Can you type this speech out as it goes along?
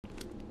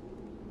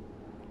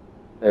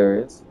There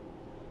he is.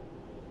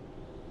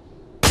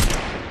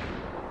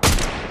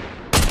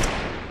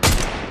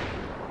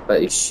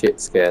 Bet he's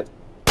shit scared.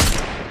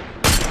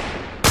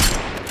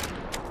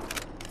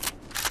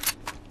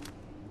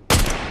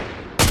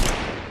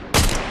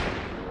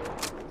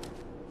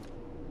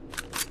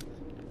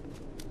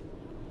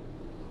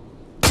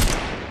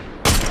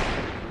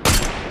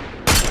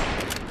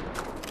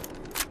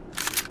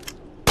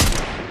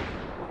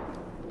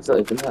 He's not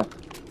even there.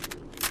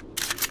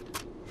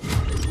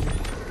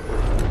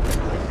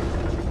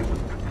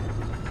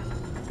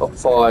 Top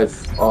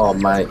 5. Oh,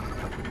 mate.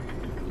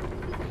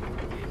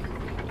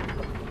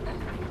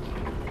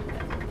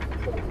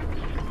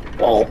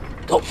 Oh,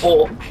 top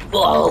 4.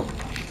 Oh.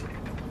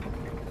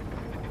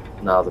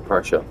 Now the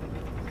pressure.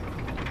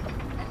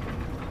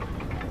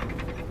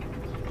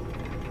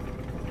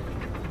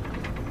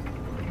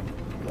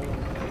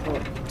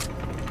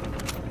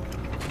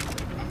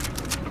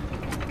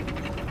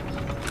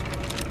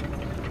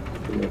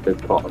 Give me a good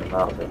pot on him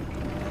out of it.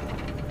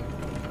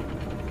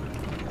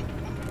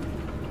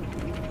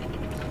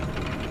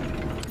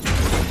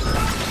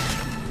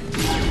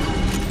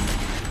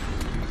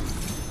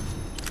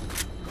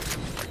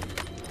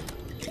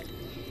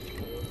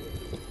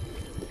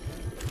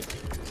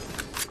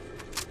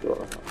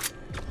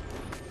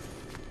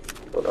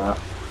 Got that.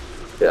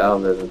 Get out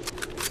of there then.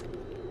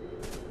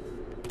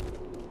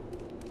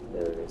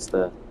 There it is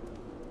there.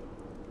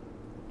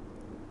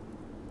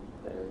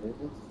 There it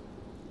is.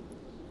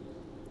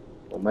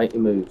 Well, make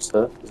your move,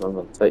 sir, because I'm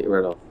going to take your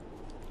head off.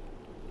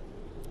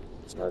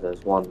 So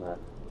there's one there.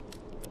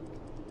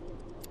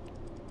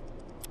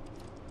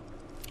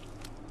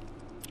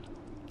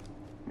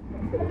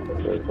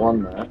 So there's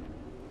one there.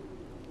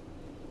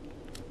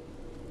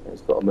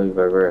 He's got to move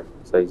over here.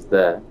 So he's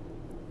there.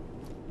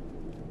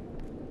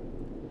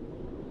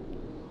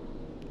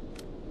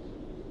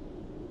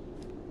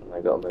 And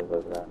they got to move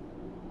over there.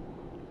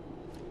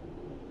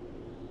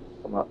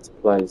 Come up to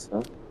play,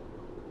 sir.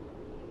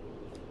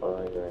 Oh,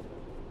 there you go.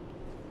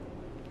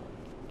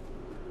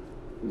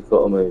 You've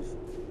got to move.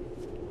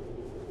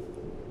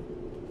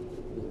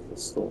 The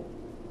storm.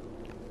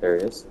 There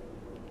he is.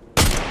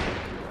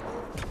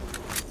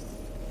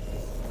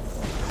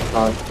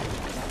 Hi.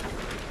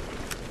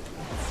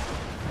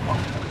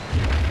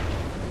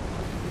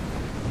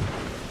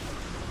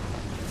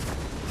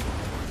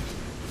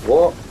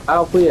 What?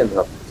 How have we ended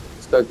up?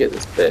 Let's go get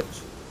this bitch.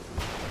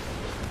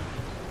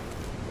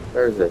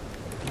 Where is he?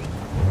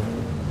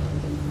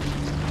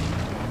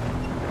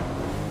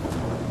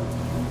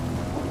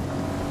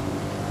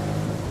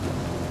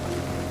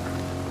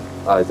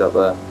 Oh, he's up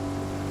there.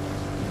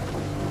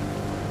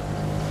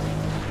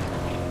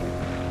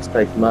 Let's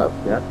take him up,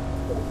 yeah?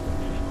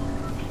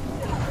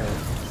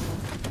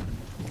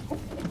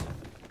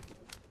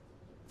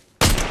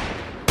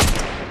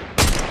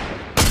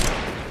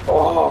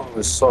 Oh,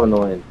 it's so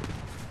annoying.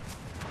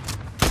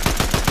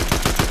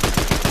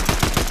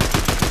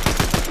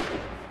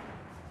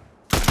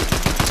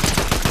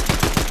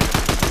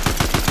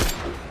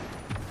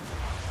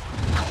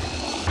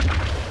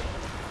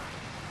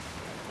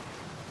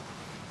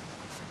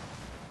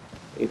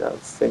 You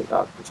don't think that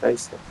I can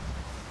chase him?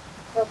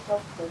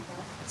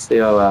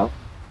 COL.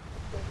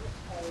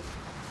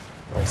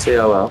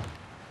 COL.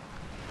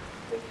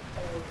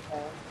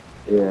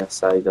 Yeah,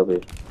 SAW.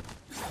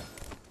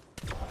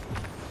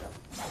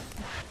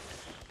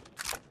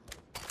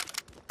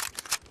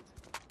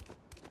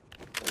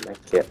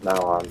 Make it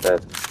now, I'm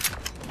dead.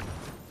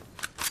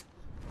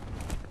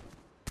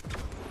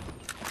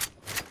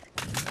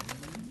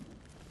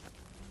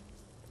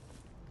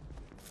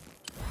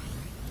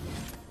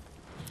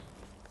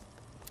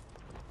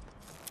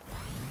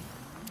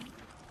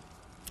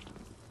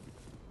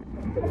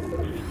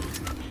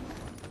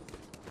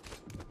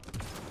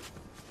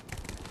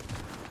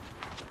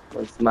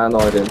 Where's the man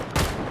hiding?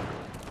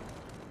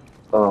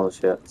 Oh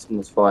shit,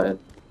 someone's fighting.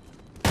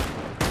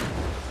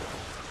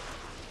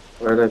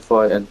 Where are they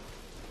fighting?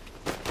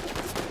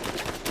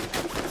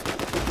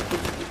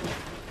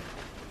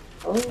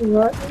 Oh,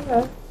 right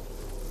there.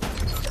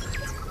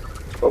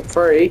 Top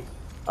 3?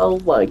 Oh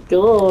my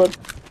god.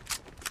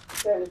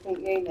 Don't think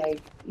you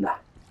need. Nah.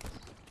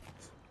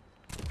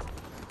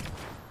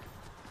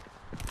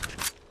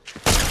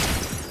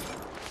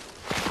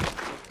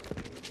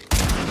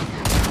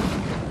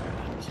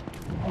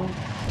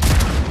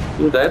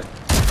 You're dead.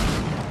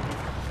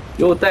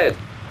 You're dead.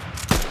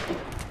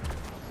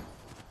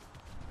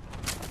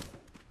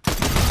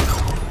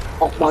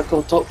 Oh my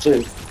god, top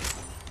 2.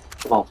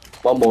 Come on,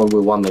 one more and we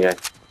won the game.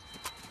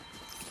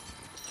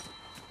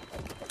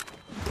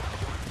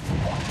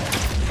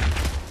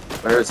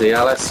 Where is he,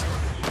 Alice?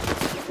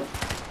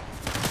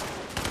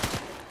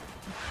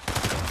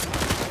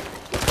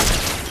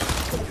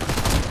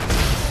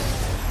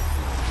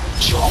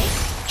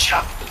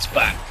 Chop, it's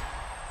back.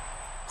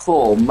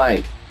 Cool,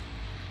 mate.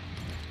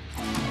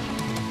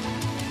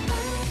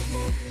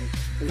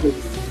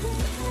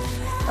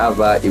 How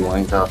about you,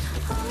 wanker?